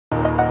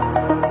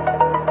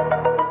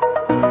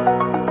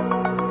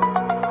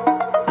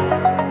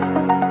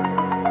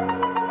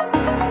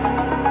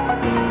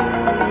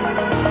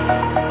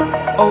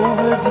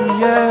Over the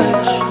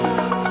edge,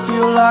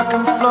 feel like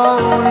I'm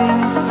floating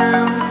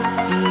through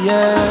the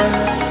air.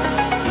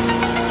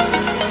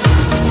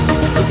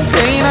 The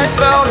pain I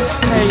felt is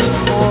paid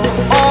for,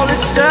 all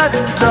is said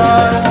and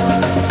done.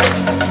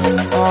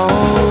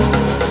 Oh,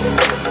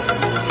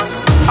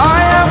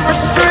 I am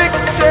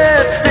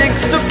restricted,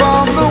 fixed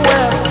upon the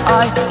web.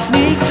 I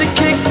need to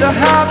kick the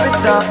habit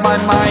that my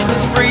mind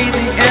is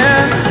breathing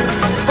in.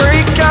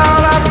 Break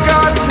out, I've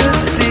got to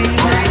see.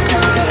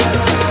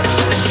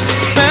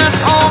 Spent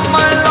all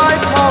my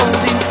life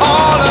holding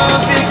all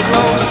of it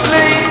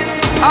closely.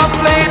 I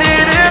played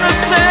it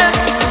innocent,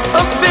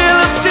 a feel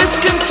of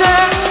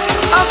discontent.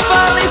 I'm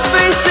finally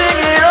facing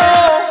it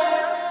all,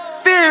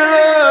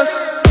 fearless.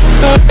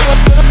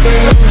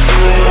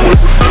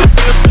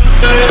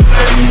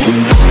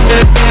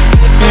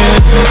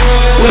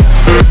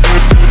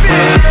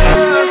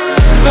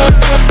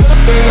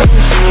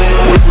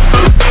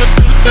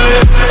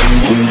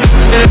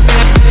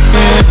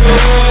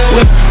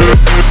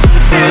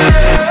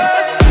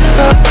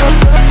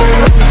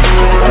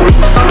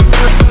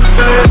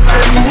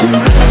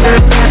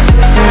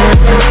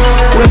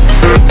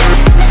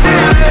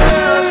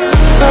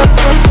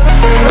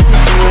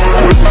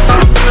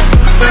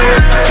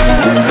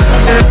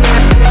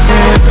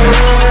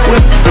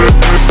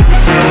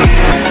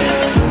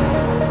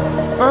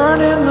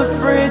 Burning the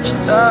bridge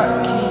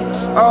that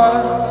keeps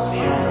us.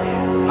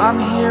 I'm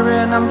here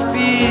and I'm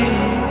feeling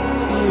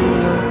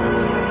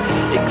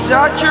fearless.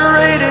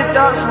 Exaggerated,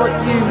 that's what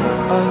you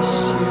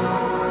assume.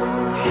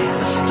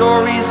 The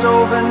story's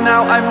over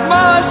now, I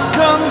must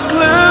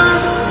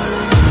conclude.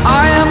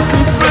 I am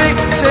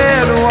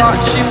conflicted,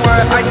 watching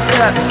where I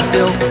step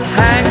still,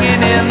 hanging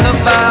in the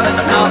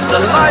balance. Not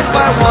the life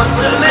I want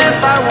to live,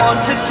 I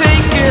want to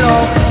take it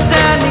all.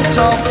 Standing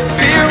tall,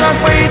 fear I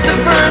weighed the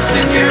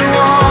person you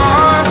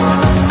are.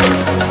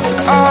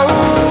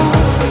 Oh,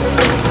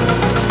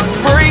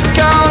 break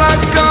out,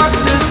 I've got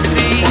to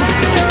see.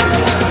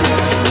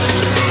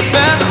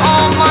 Spent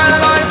all my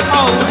life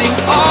holding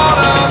all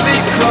of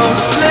it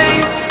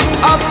closely.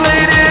 I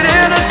played it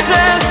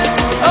innocent,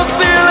 a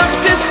feel of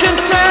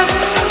discontent.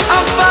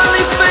 I'm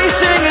finally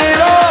facing it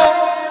all,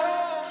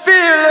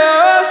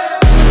 fearless.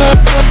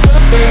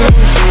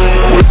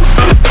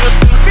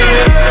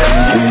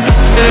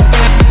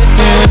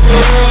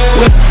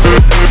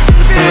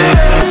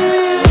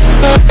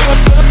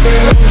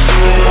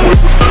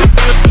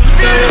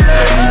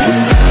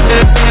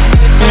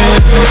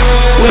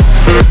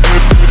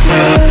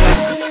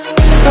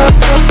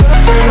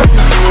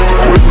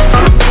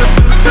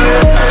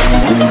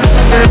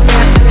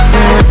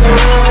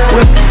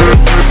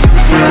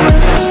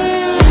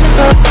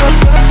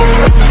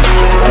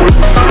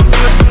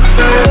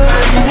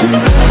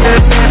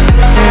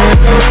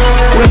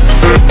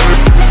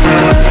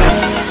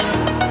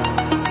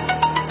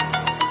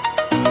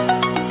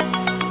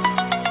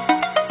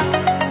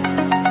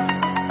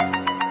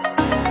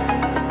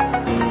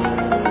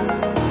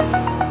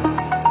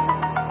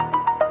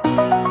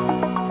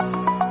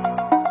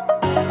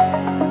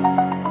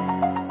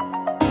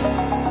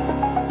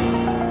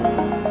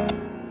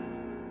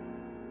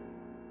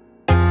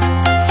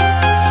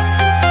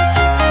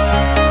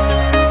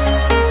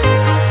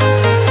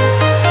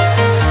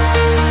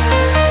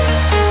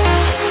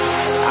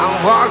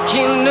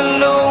 Walking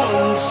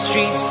alone, the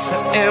streets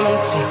are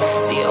empty.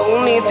 The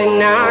only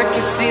thing I can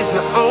see is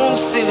my own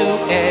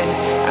silhouette.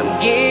 I'm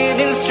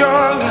getting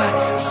stronger,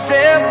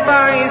 step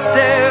by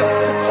step.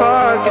 The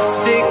clock is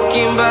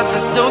ticking, but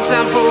there's no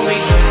time for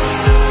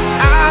regrets.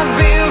 I've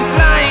been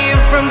flying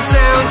from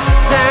town to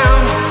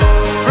town,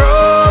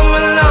 from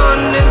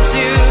London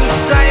to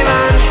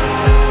Taiwan.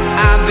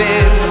 I've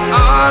been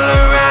all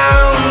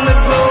around the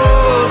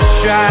globe,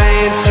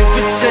 trying to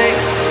protect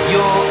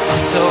your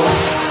soul.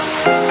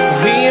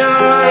 We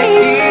are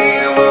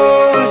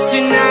heroes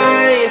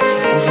tonight.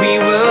 We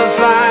will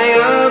fly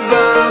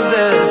above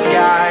the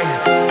sky.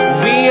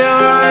 We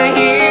are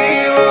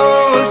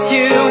heroes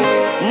tonight.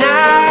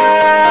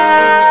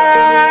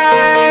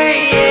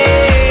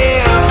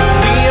 Yeah.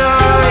 We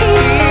are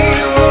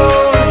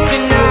heroes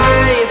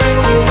tonight.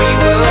 We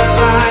will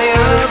fly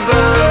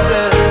above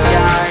the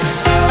sky.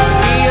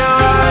 We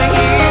are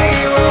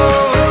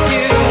heroes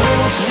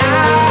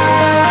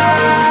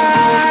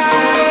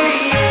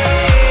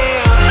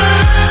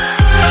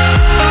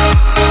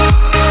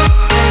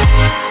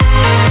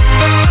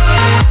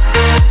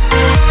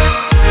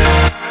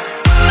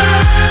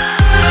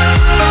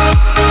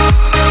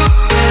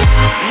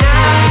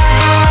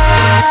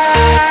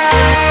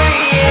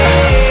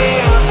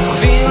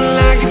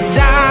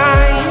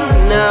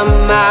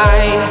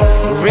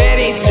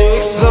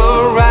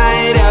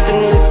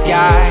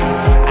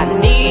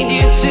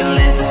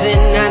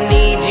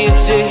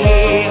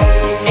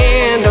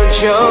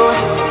show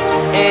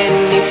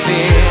any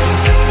fear.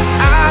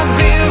 I've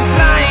been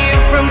flying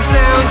from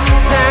town to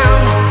town,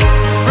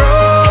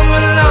 from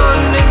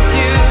London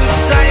to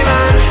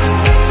Taiwan.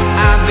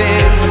 I've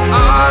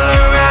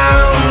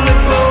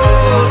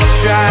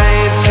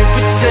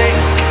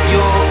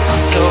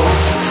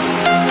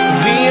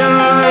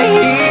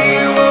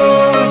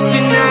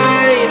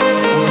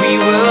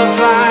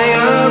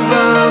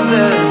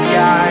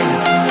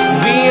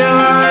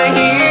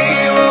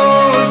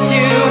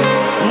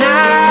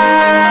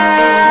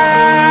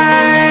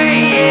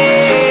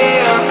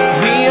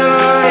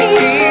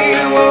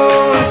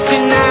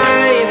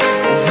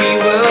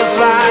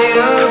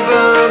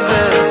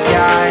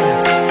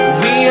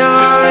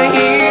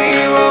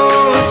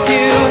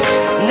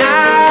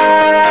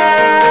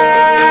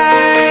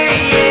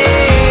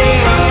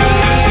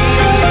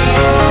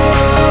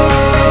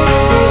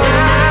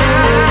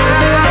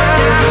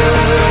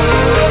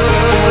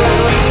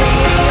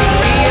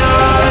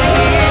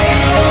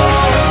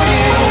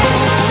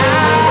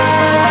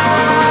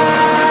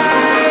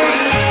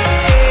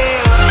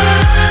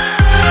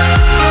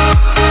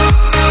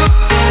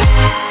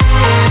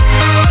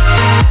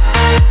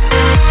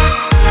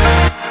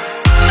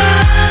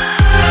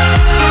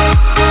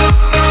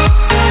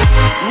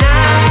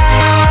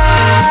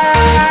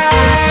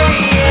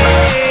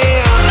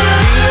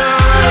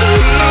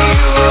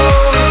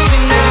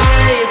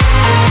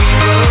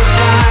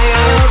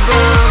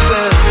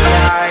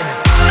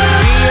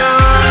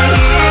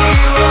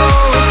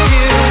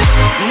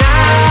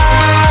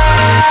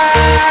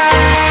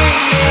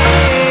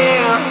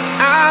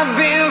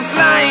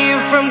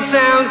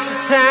to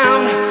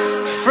town,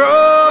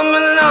 from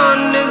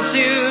London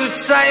to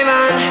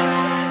Taiwan.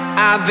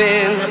 I've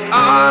been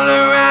all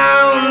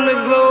around the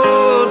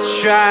globe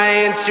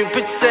trying to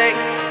protect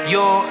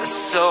your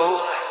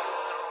soul.